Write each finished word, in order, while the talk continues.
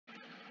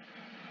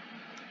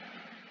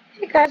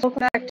Hey guys,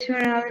 welcome back to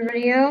another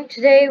video.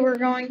 Today we're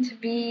going to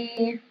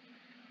be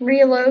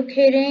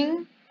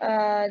relocating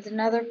the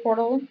Nether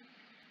portal.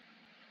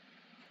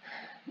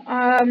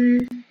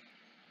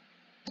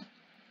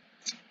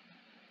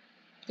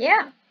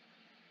 Yeah.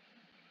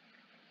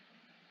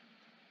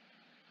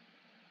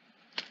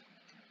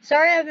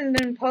 Sorry I haven't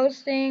been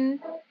posting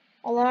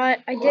a lot.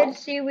 I did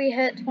see we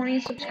hit 20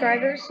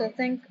 subscribers, so I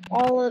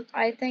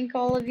thank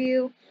all of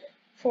you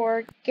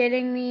for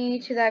getting me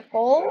to that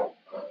goal.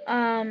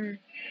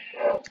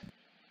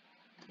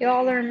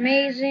 Y'all are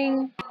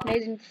amazing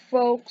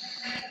folks.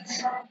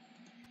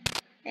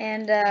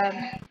 And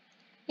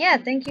yeah,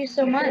 thank you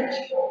so much.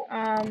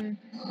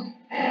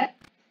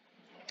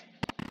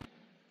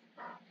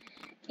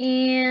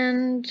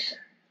 And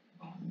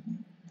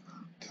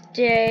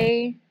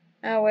today,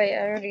 oh wait,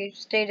 I already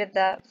stated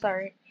that,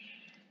 sorry.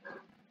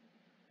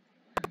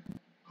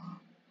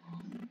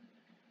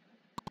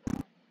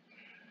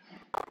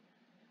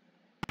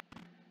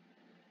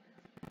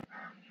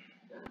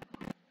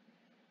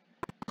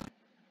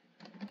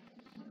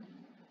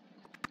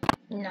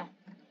 No.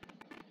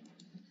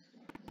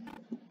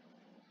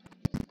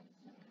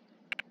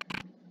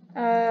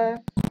 I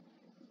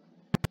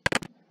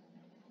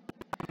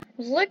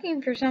was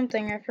looking for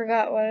something, I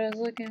forgot what I was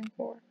looking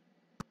for.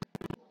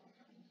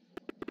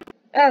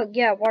 Oh,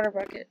 yeah, water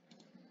bucket.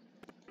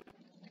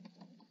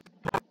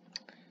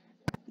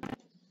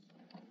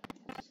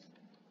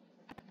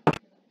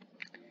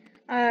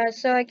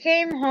 So I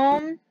came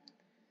home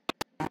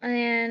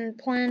and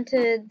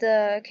planted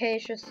the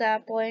acacia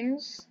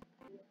saplings.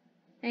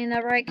 Ain't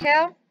that right,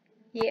 Cal?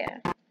 Yeah.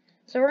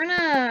 So we're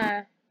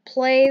gonna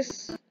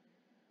place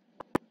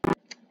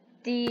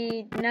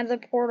the nether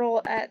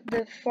portal at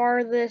the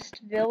farthest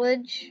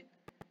village.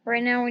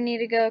 Right now we need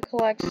to go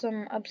collect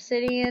some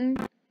obsidian.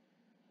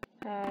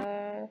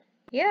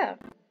 Yeah.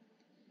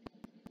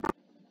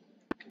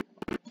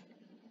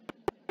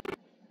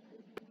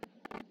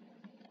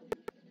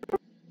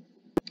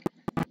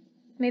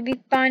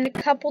 Maybe find a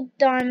couple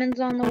diamonds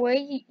on the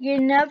way. You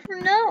never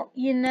know.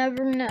 You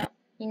never know.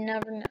 You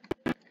never know.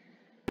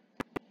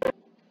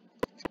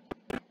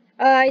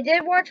 I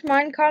did watch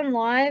Minecon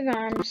live, and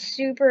I'm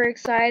super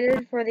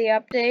excited for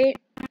the update.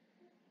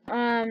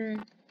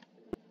 I'm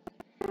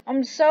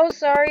so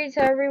sorry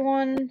to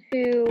everyone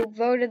who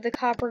voted the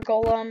Copper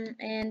Golem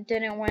and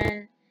didn't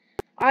win.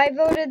 I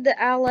voted the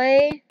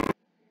LA.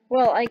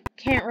 Well, I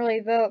can't really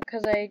vote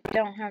because I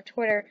don't have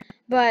Twitter,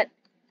 but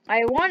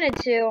I wanted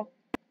to.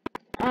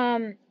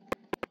 And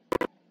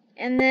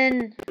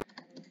then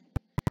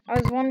I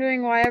was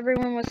wondering why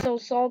everyone was so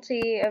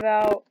salty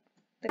about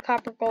the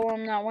Copper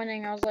Golem not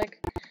winning. I was like,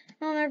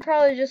 well, they're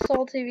probably just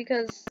salty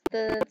because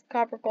the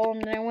Copper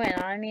Golem didn't win.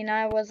 I mean,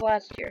 I was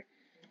last year.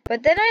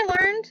 But then I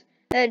learned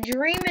that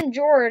Dream and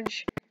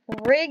George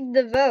rigged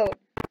the vote.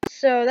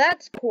 So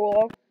that's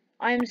cool.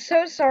 I'm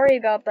so sorry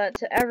about that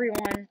to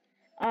everyone.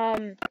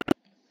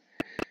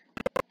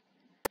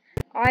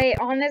 I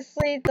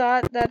honestly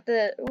thought that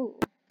the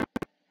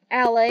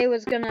LA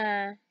was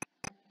gonna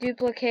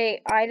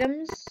duplicate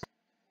items.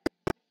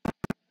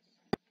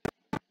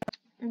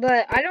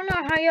 But I don't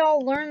know how y'all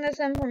learn this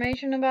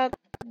information about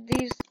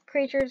these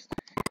creatures,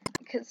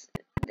 because,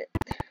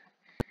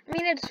 I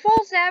mean, it's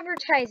false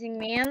advertising,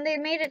 man. They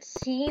made it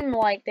seem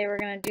like they were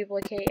going to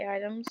duplicate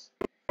items.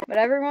 But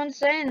everyone's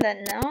saying that,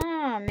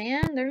 nah,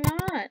 man, they're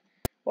not.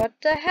 What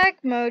the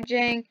heck,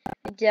 Mojang?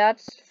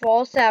 That's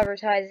false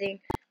advertising.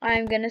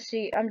 I'm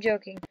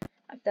joking.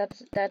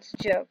 That's a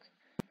joke.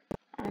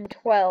 I'm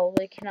 12,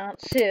 they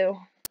cannot sue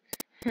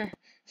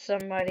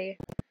somebody.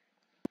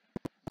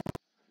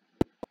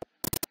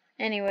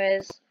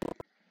 Anyways,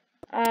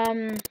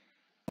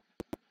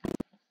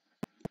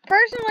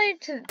 personally,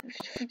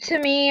 to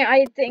me,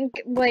 I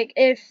think, like,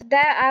 if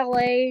that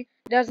LA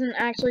doesn't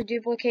actually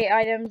duplicate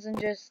items and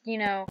just, you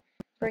know,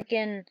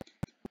 freaking,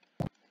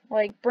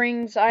 like,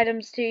 brings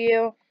items to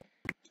you,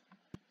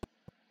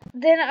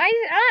 then I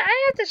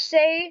have to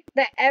say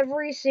that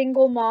every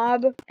single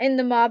mob in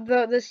the mob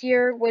vote this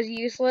year was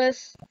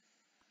useless.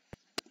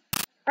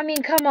 I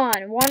mean, come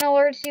on. One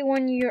alerts you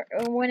when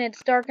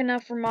it's dark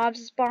enough for mobs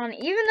to spawn,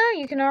 even though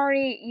you can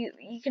already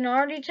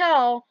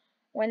tell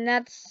when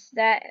that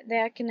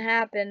can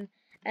happen.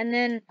 And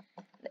then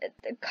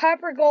the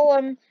Copper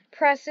Golem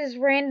presses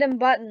random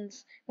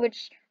buttons,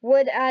 which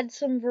would add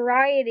some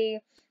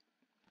variety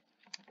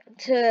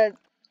to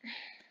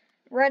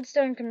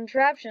redstone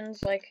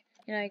contraptions. Like,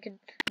 you know, you could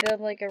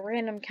build like a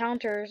random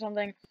counter or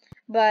something.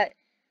 But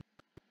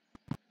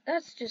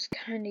that's just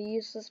kind of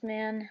useless,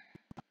 man.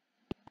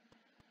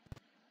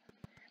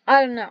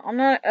 I don't know. I'm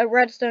not a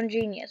redstone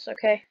genius,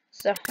 okay?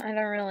 So, I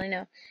don't really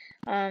know.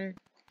 And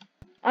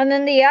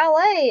then the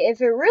LA,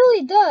 if it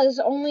really does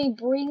only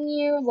bring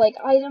you, like,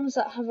 items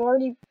that have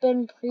already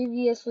been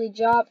previously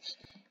dropped,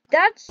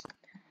 that's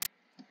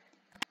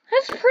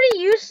pretty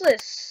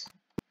useless,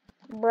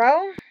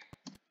 bro.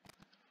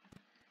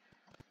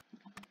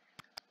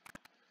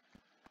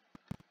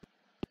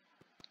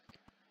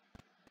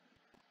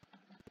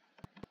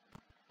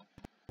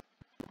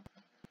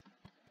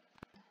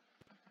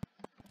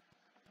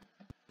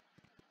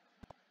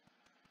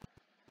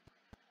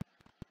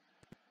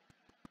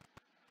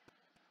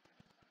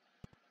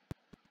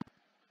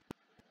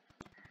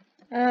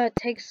 It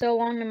takes so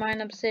long to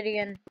mine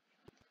obsidian.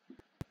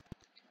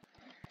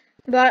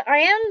 But I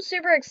am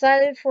super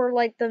excited for,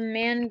 like, the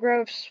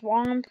mangrove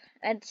swamp.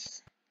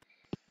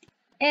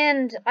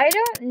 And I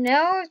don't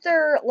know if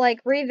they're,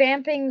 like,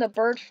 revamping the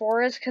birch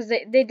forest, because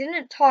they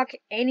didn't talk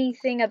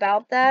anything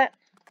about that.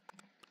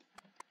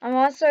 I'm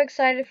also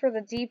excited for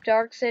the deep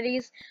dark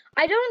cities.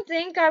 I don't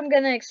think I'm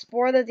gonna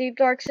explore the deep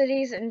dark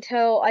cities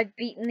until I've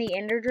beaten the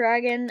ender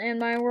dragon in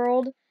my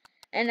world.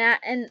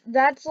 And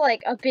that's,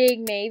 like, a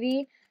big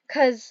maybe,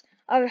 because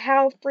of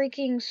how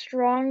freaking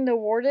strong the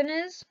warden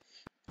is.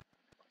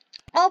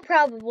 I'll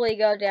probably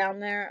go down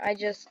there.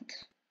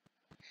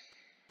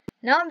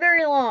 Not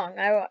very long.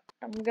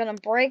 I'm gonna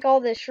break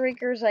all the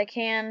shriekers I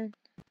can.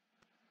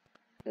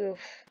 Oof.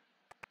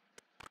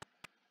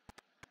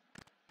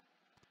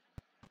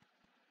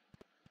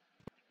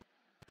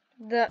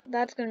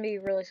 That's gonna be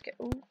really scary.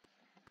 Ooh,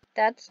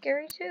 that's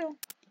scary too.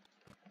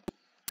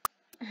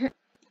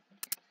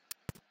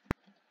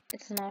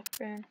 It's not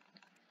fair.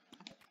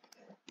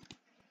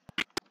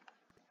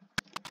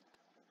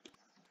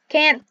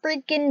 Can't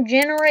freaking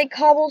generate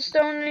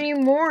cobblestone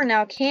anymore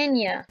now, can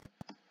ya?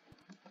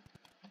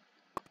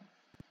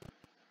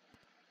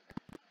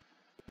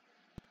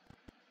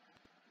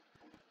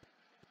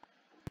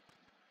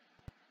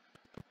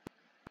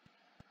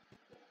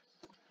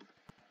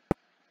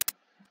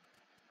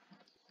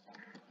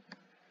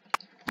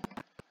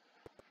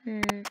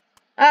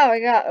 Oh,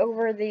 I got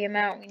over the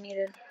amount we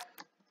needed.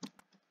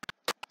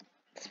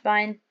 It's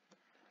fine.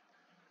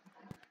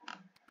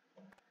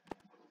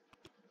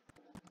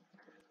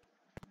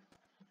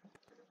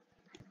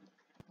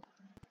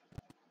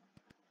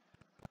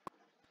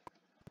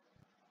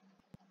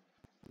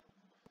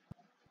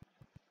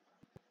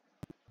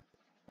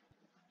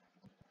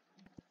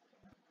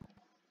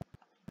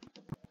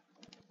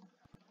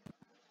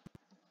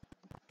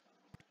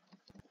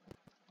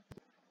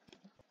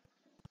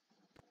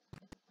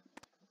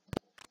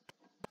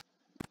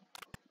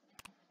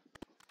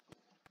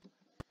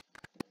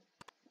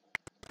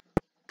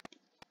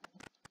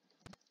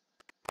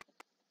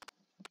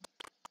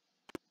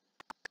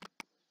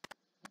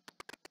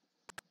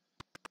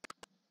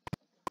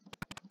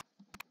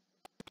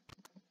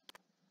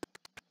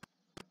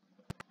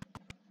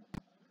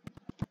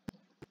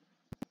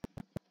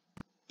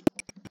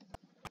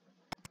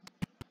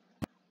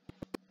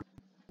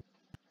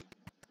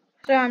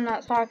 So I'm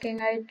not talking,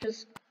 I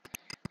just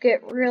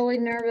get really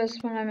nervous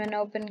when I'm in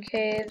open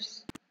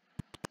caves.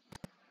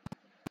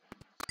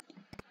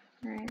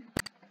 Right.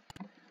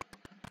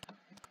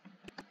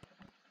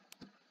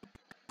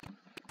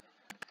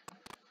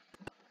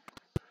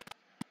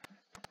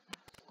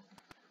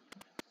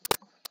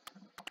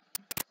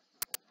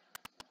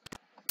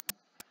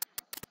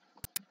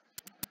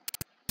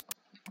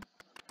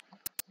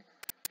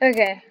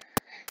 Okay.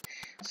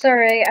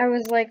 Sorry, I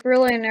was, like,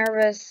 really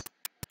nervous.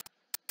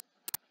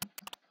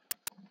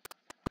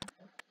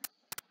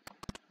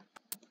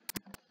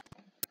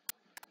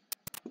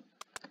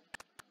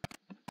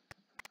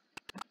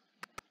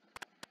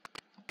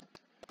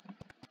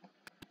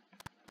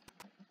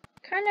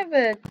 Kind of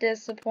a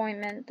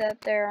disappointment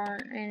that there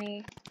aren't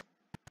any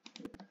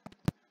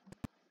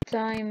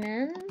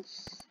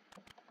diamonds.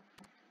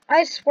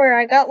 I swear,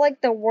 I got, like,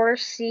 the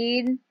worst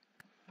seed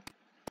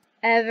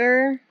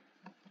ever.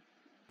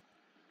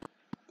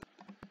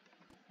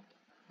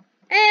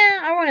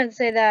 I wouldn't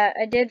say that.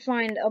 I did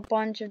find a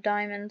bunch of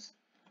diamonds.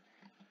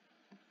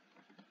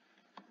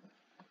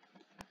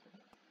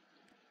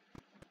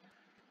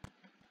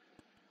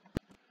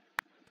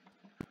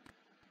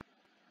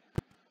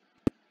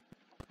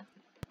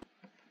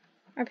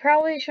 I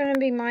probably shouldn't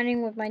be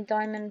mining with my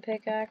diamond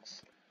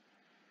pickaxe.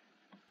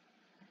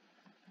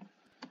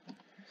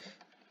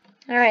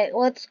 Alright,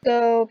 let's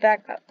go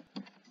back up.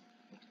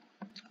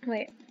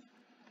 Wait.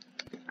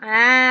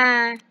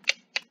 I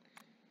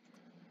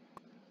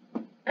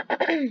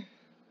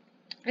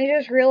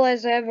just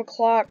realized I have a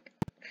clock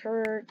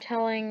for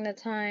telling the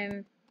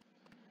time.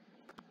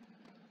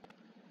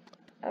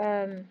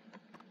 I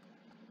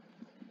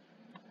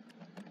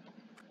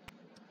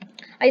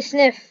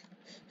sniff.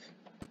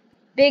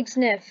 Big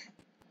sniff.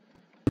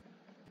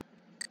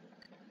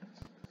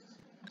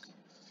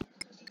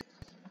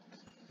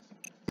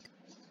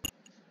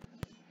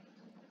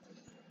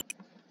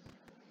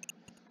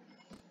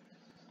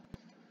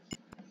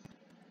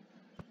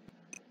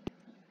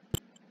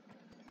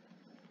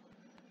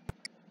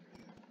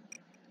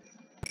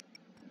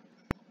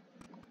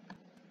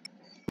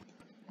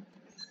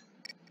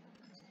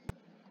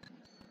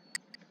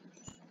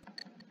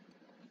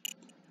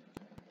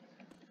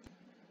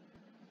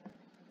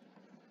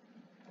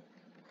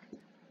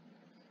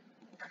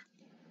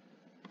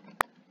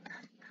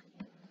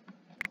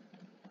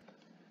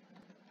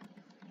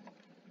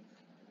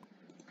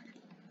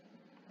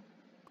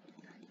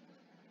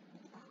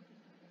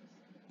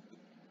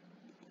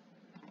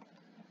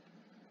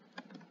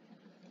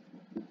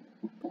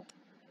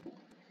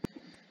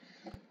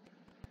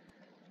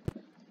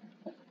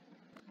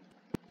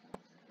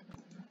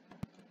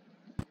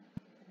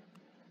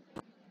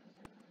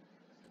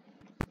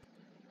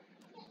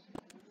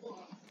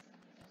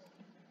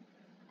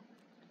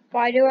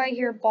 Why do I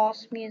hear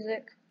boss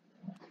music?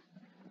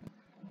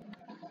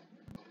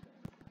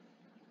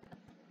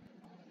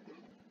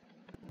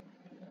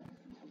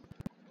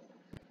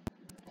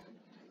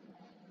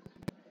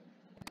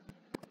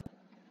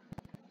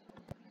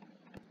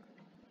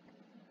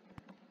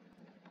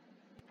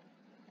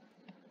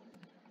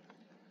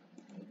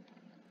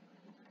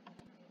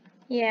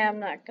 Yeah, I'm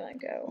not gonna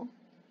go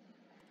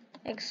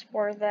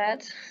explore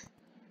that.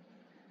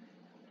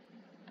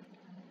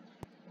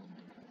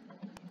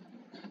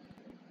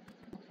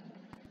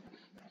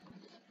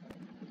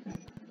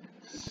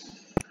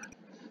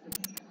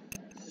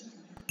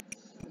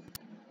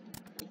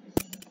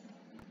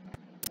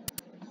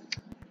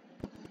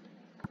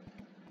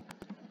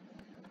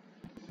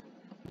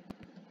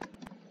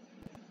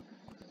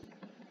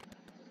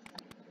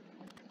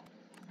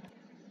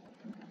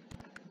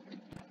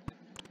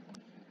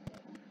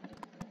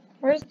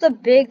 Where's the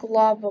big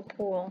lava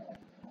pool?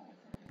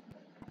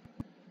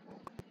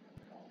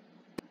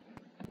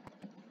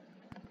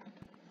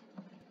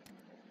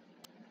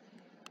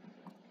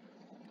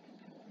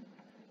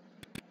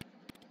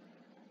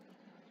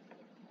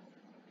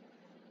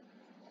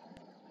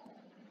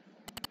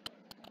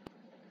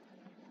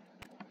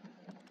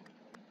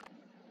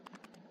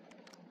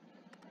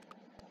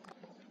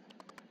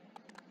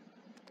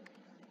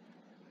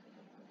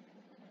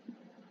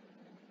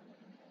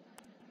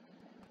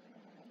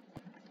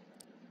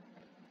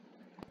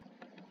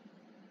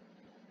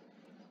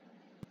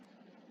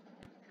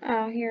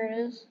 Oh, here it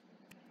is.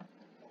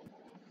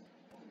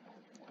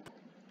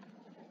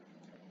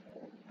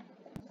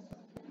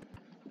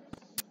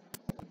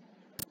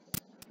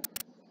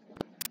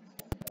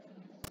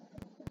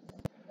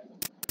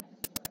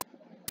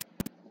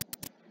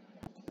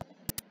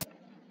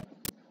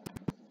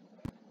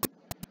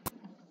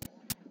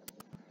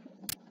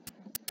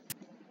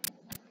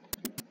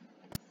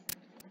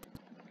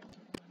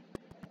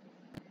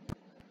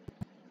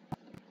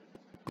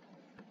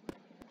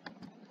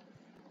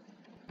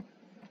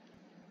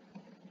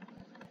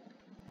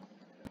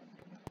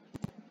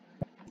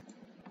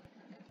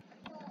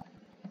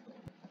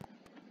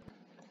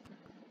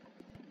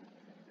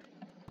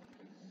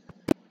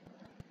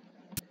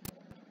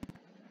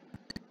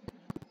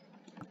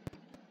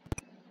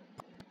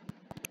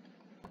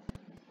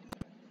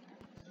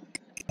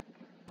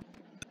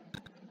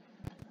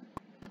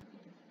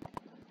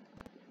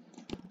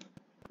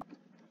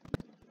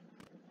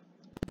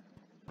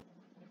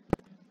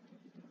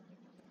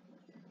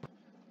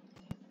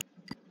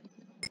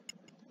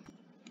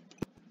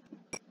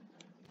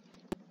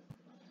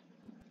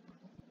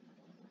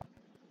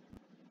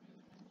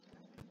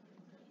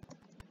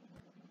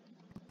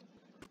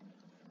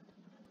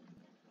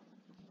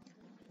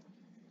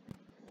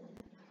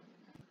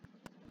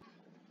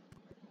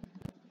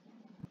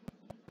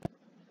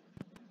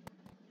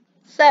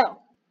 So,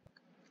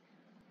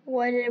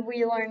 what did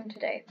we learn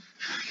today?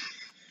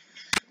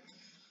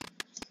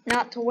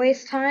 Not to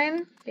waste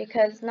time,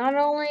 because not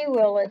only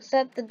will it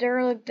set the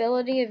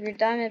durability of your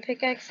diamond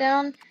pickaxe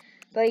down,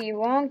 but you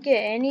won't get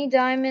any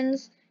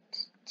diamonds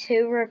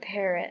to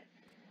repair it.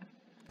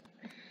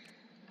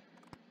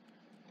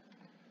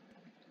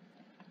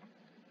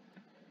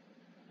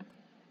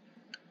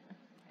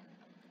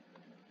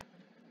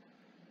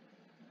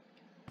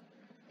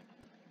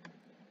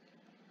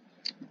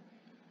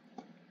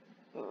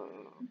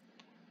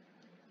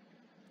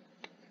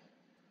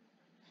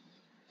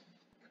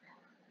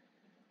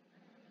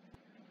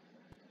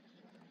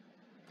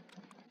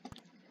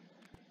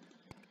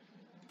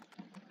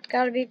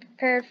 Gotta be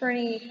prepared for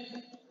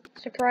any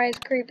surprise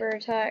creeper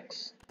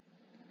attacks.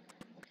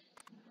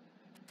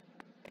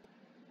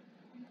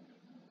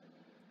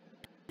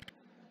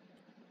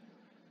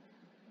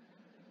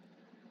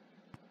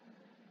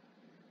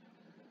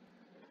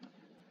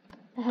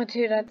 Oh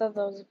dude, I thought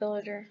that was a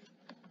villager.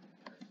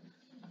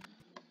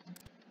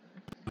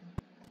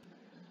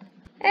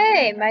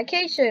 Hey, my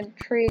acacia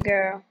tree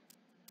girl.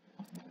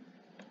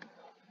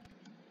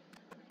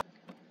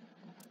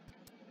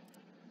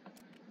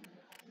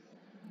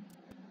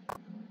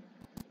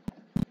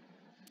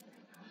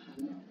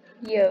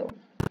 Yo.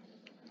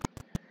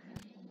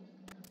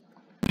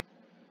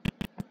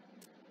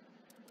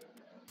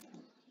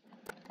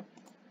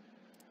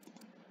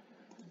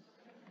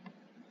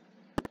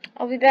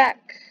 I'll be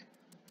back.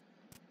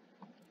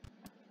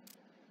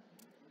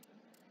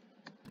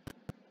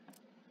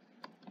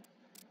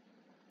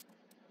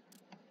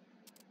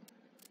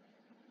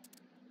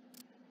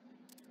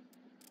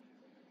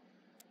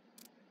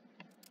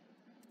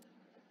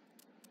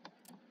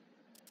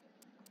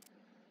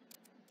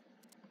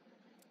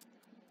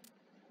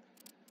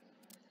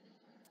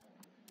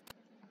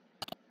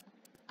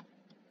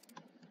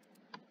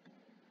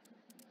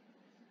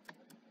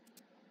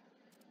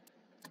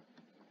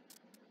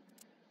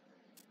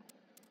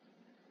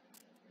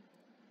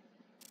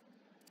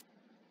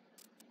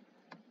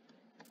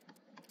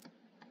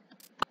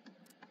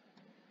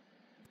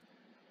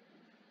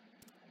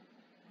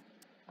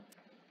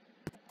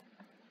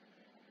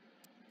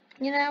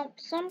 You know,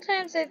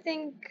 sometimes I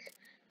think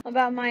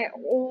about my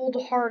old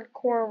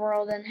hardcore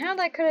world and how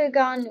that could have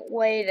gone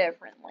way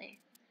differently.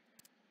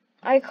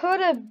 I could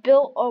have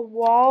built a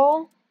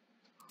wall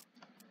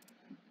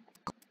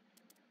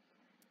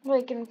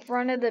like in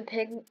front of the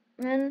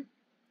pigmen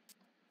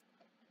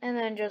and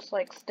then just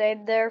like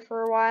stayed there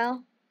for a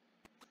while.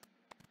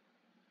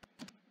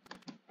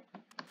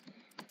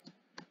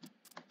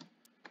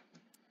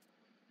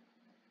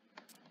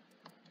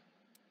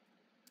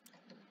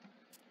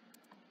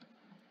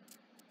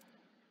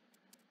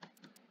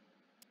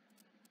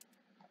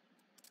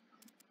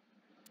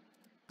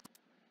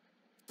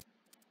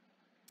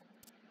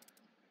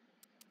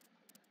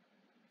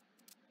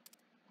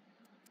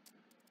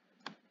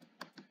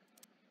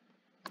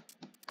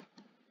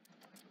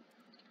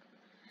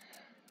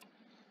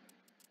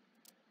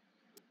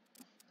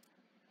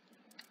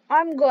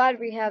 I'm glad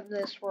we have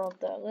this world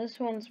though. This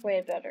one's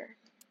way better.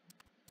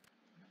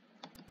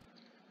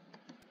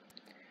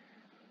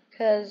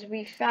 Because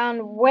we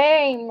found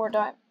way more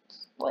diamonds.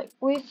 Like,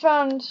 we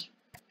found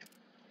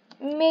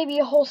maybe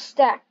a whole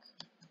stack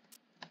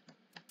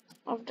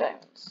of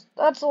diamonds.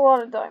 That's a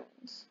lot of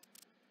diamonds.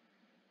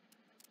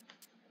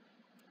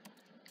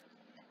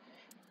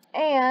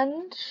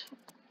 And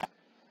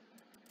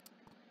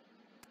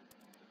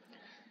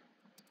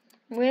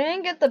we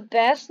didn't get the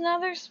best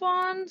nether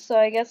spawn, so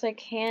I guess I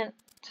can't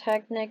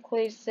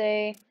technically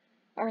say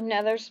our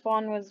nether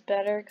spawn was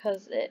better,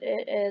 because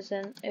it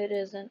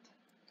isn't.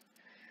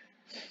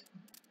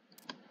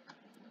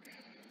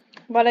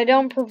 But I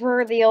don't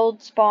prefer the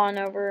old spawn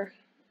over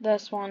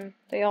this one.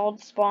 The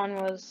old spawn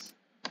was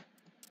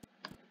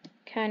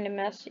kind of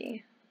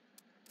messy.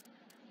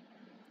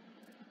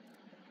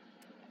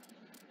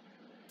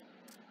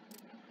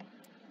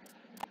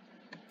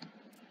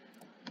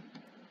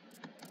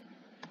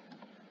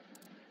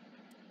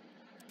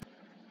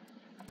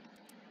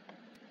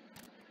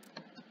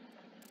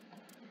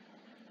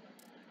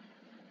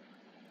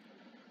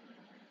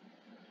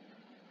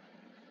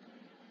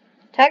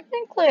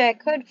 Technically, I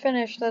could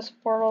finish this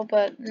portal,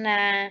 but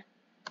nah.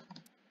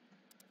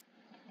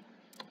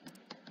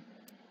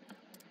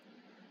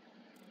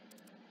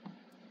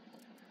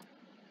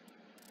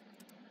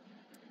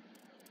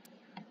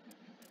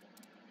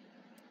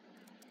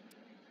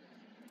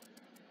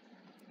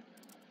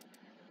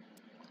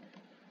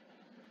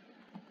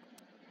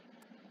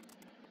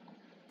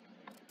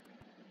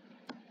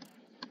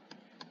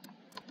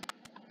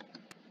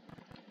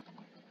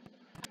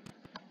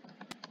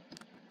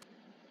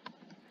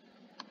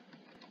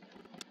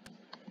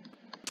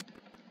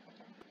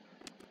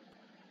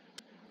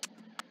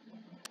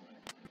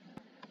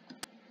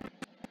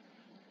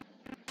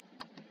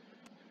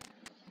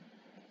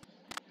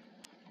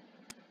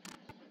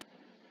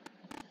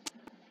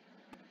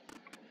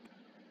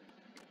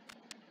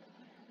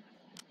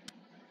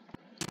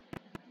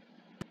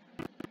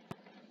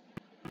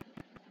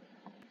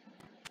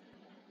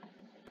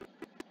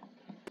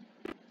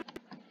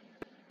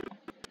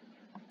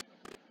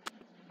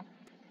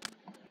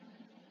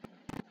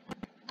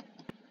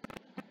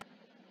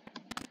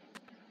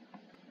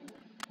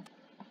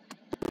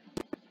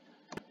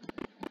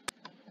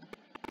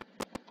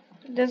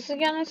 This is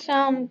gonna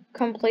sound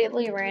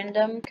completely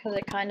random, because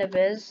it kind of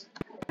is,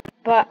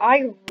 but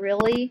I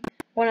really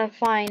want to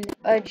find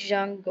a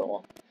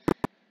jungle.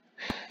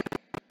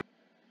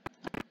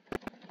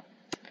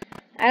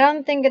 I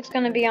don't think it's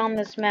gonna be on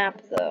this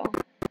map, though.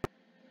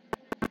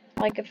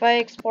 Like, if I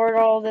explored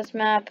all of this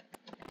map,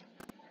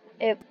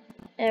 it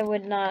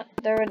would not,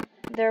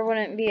 there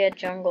wouldn't be a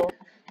jungle.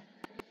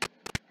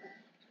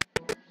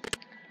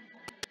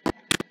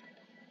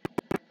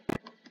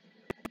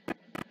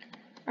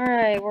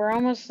 Alright, we're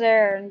almost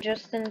there, and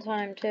just in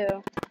time,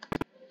 too.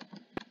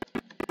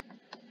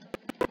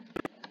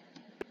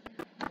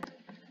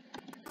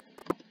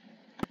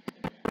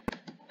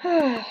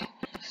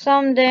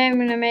 Someday I'm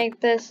gonna make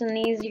this an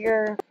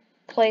easier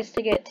place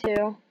to get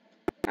to.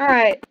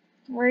 Alright,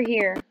 we're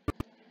here.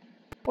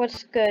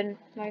 What's good,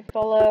 my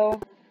fellow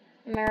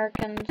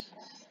Americans?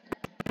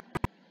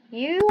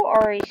 You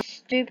are a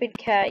stupid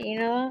cat, you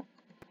know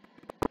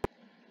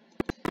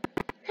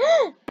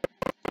that?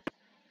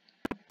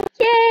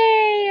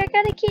 Yay! I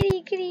got a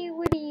kitty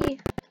witty.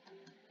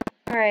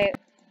 Alright.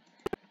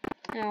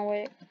 Oh,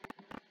 wait.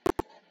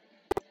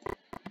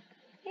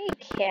 Hey,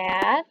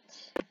 cat.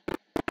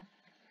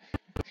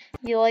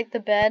 You like the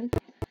bed?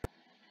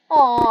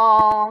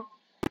 Aww.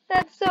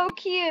 That's so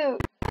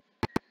cute.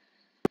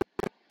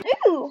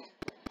 Ooh!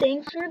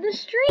 Thanks for the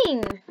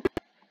string.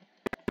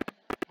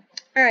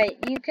 Alright,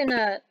 you can,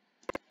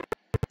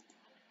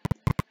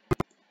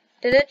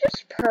 Did it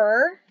just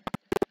purr?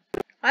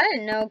 I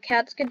didn't know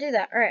cats could do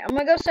that. Alright, I'm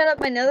gonna go set up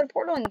my nether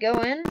portal and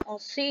go in. I'll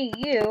see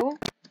you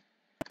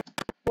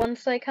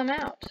once I come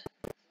out.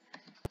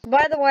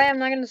 By the way, I'm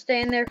not gonna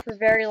stay in there for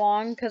very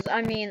long, because,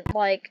 I mean,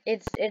 like,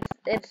 it's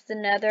the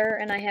nether,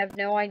 and I have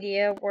no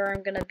idea where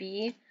I'm gonna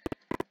be.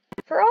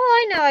 For all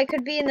I know, I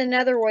could be in the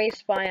nether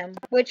waste biome,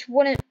 which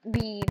wouldn't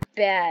be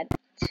bad,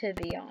 to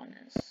be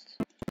honest.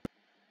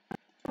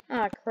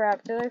 Ah,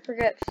 crap, did I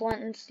forget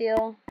flint and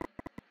steel? I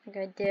think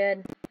I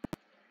did.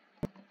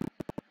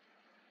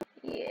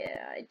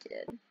 I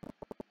did.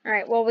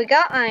 Alright, well, we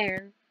got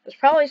iron. There's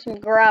probably some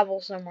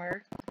gravel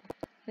somewhere.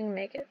 We can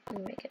make it. We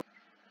can make it.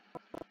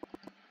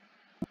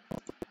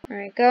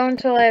 Alright, go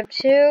until I have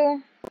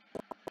 2.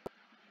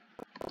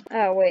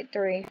 Oh, wait,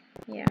 3.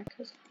 Yeah,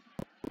 because...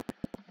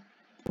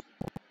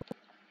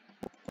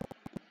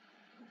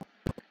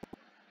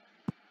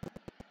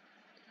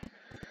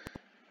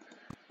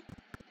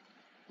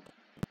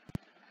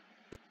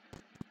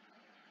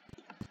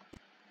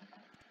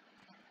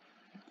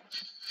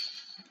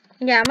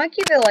 Yeah, I'm gonna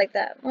keep it like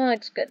that. Well,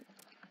 looks good.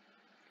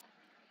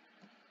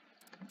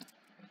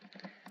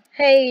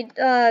 Hey,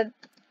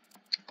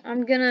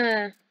 I'm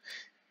gonna...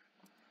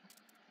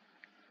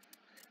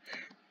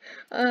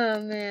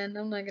 Oh, man,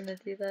 I'm not gonna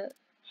do that.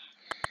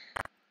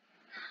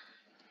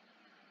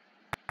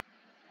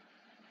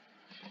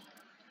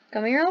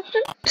 Come here,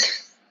 Elton.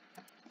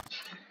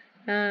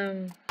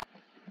 I'm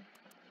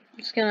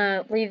just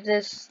gonna leave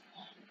this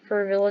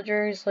for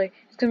villagers. Like,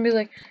 it's gonna be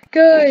like,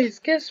 guys,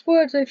 guess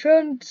what? I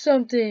found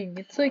something.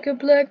 It's like a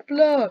black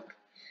block.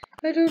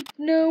 I don't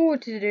know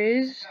what it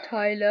is,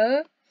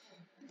 Tyler.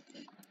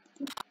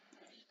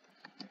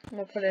 I'm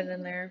gonna put it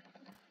in there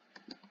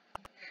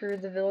for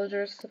the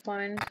villagers to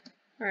find.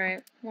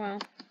 Alright, well.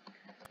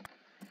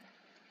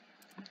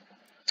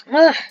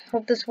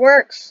 Hope this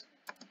works.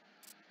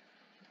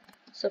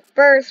 So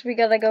first, we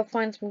gotta go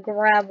find some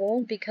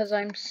gravel, because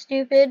I'm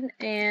stupid,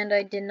 and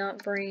I did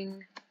not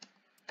bring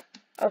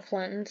a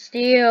flint and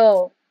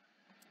steel.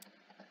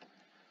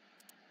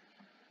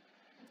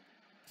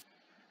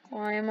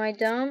 Why am I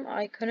dumb?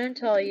 I couldn't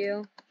tell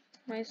you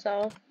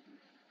myself.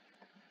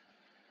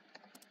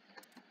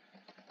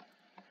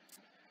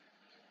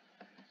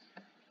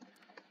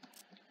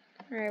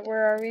 Alright,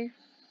 where are we?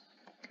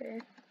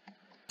 Okay.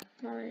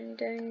 Not in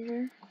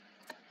danger.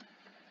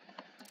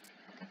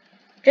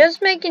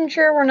 Just making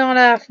sure we're not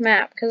off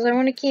map, because I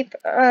want to keep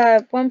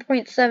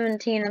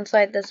 1.17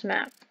 inside this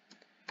map.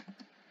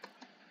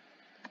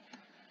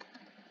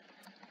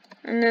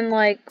 And then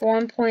like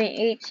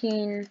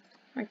 1.18,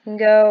 I can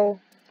go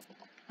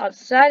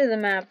outside of the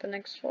map and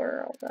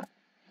explore all that.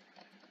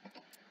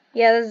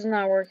 Yeah, this is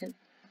not working.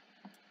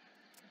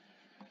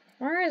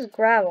 Where is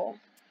gravel?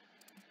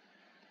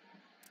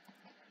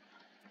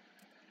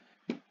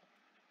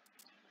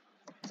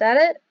 Is that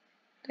it?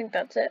 I think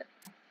that's it.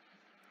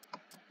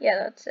 Yeah,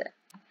 that's it.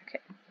 Okay.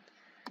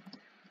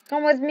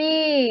 Come with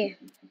me!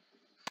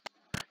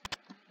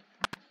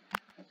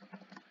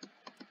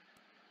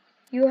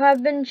 You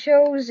have been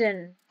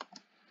chosen.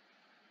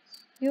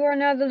 You are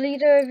now the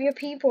leader of your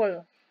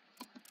people.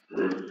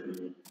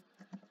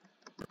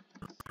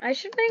 I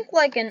should make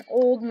like an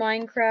old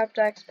Minecraft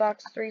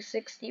Xbox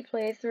 360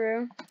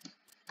 playthrough.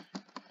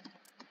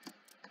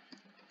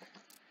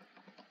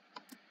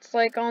 It's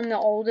like on the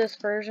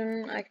oldest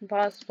version I can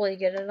possibly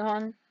get it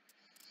on.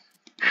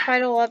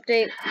 Title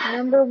update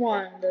number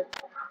 1, the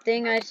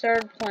thing I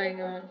started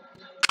playing on.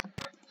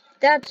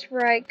 That's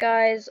right,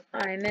 guys,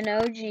 I'm an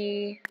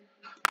OG.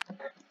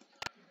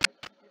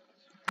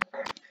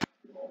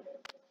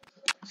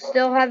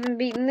 Still haven't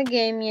beaten the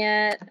game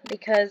yet,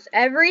 because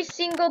every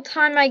single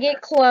time I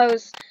get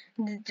close,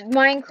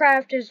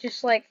 Minecraft is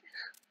just like,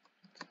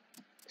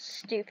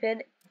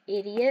 stupid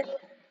idiot.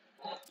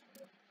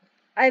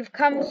 I've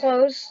come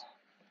close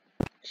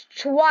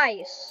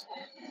twice.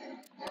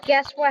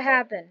 Guess what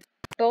happened?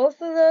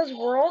 Both of those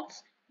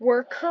worlds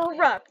were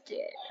corrupted.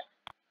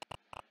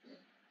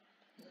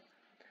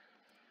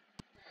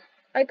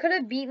 I could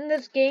have beaten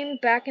this game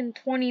back in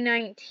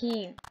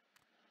 2019.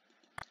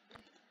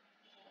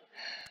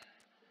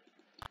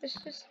 It's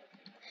just...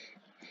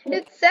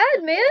 It's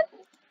sad, man.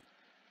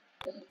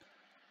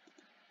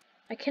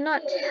 I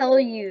cannot tell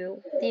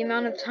you the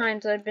amount of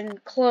times I've been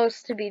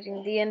close to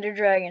beating the Ender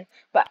Dragon.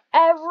 But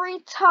every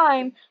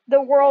time,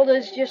 the world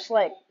is just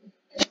like...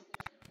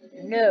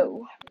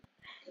 No.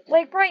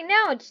 Like, right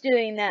now it's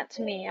doing that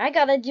to me. I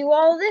gotta do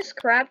all this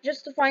crap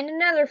just to find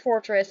another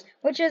fortress,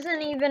 which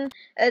isn't even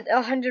a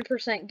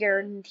 100%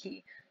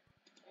 guarantee.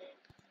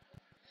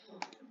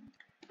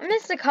 I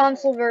miss the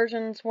console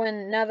versions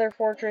when nether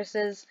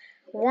fortresses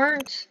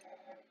weren't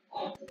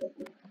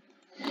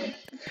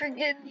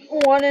freaking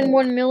 1 in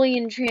 1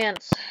 million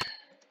chance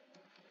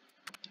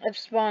of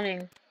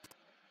spawning.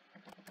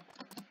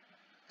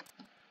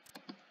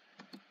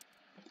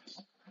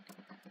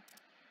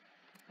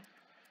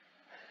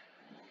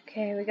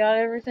 Okay, we got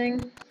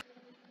everything.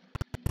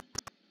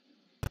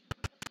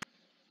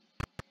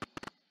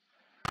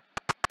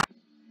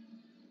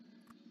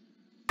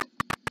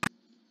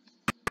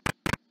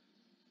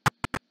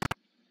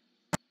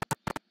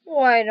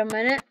 Wait a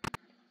minute.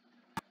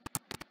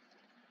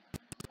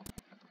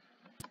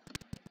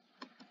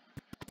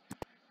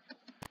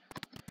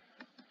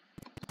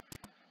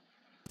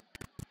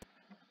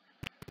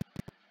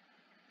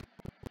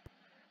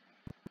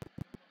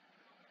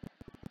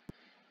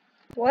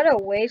 What a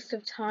waste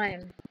of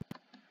time.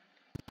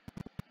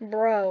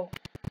 Bro.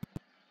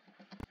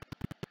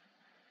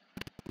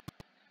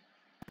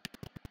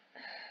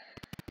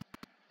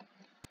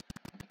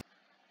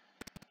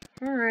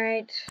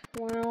 Alright,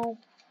 well...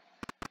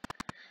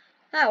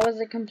 That was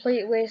a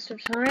complete waste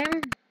of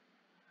time.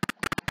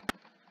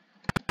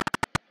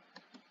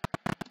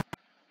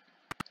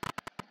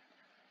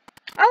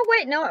 Oh,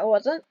 wait, no, it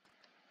wasn't.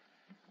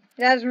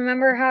 You guys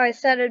remember how I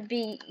said it'd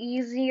be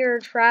easier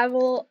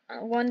travel?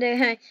 One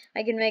day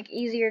I can make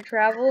easier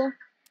travel.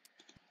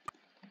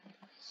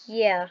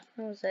 Yeah,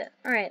 that was it.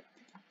 Alright.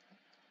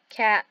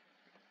 Cat.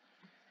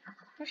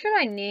 What should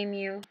I name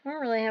you? I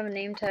don't really have a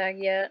name tag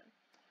yet.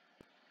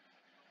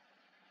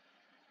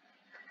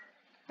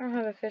 I don't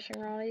have a fishing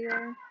rod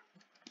either.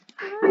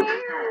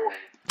 Meow.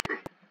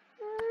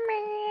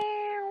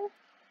 Meow.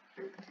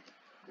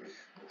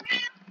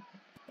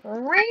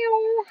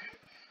 Meow.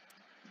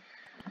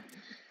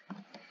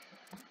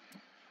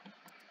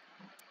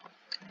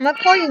 I'm gonna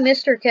call you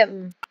Mr.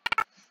 Kitten.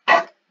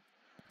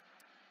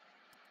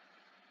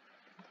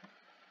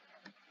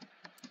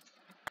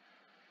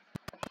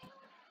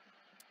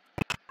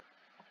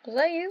 Is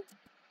that you,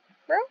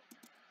 bro?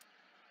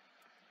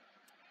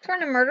 Trying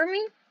to murder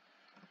me?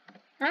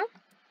 Huh?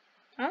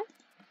 Huh?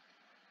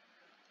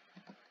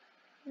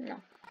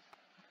 No.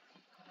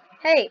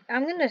 Hey,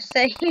 I'm gonna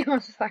set you on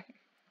fire.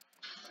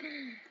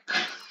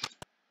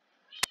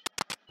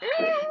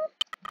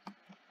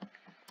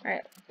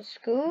 Alright,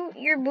 scoot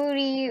your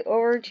booty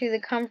over to the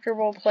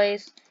comfortable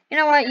place. You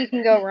know what? You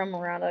can go roam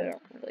around. I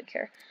don't really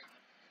care.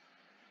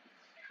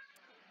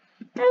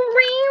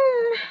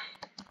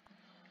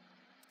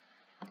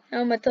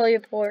 I'm gonna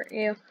teleport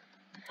you.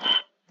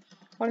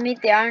 Wanna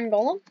meet the Iron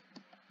Golem?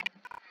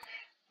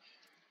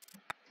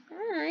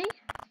 Alright.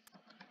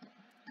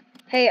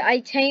 Hey, I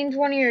tamed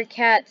one of your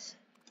cats.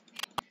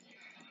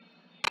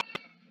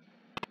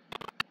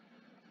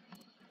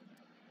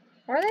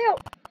 Where are they all?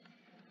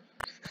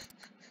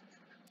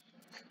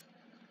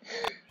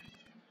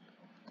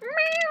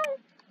 Meow.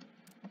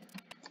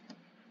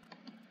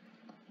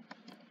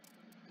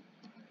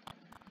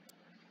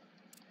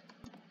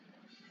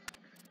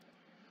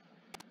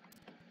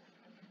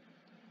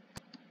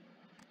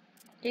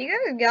 Do you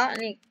guys got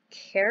any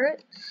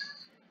carrots?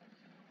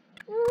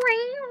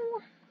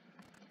 Meow.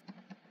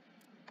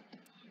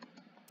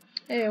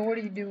 Hey, what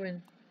are you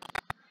doing?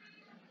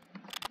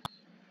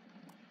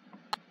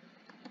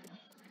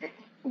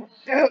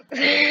 Oh,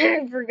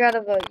 I forgot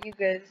about you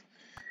guys.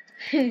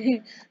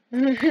 There's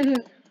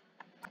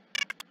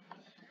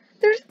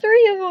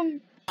 3 of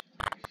them.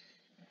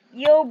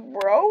 Yo,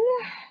 bro.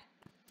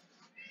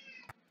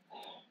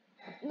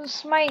 The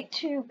Smite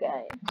 2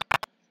 guy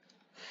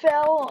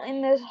fell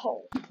in this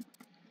hole.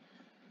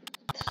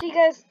 So you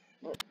guys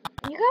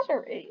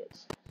are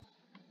idiots.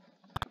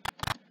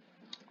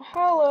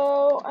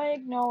 Hello, I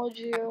acknowledge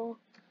you.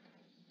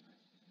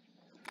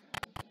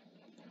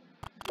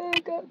 I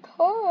got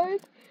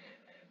caught.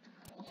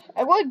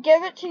 I would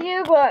give it to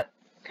you, but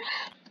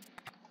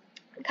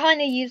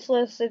kind of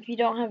useless if you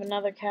don't have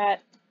another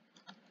cat.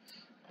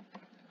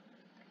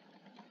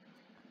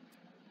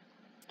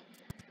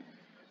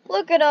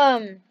 Look at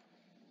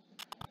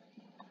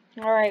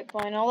Alright,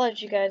 fine, I'll let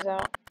you guys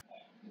out.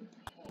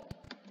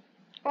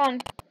 Come on,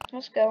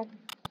 let's go.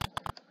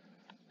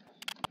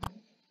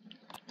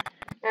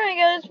 Alright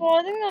guys, well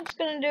I think that's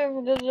gonna do it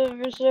for this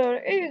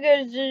episode. If you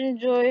guys did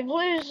enjoy,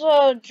 please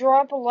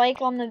drop a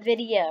like on the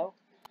video.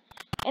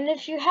 And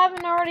if you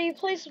haven't already,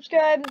 please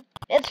subscribe.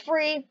 It's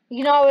free.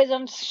 You can always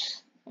I'm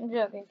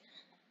joking.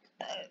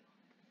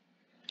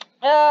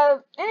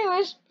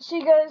 Anyways, see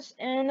you guys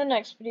in the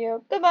next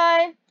video.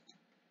 Goodbye.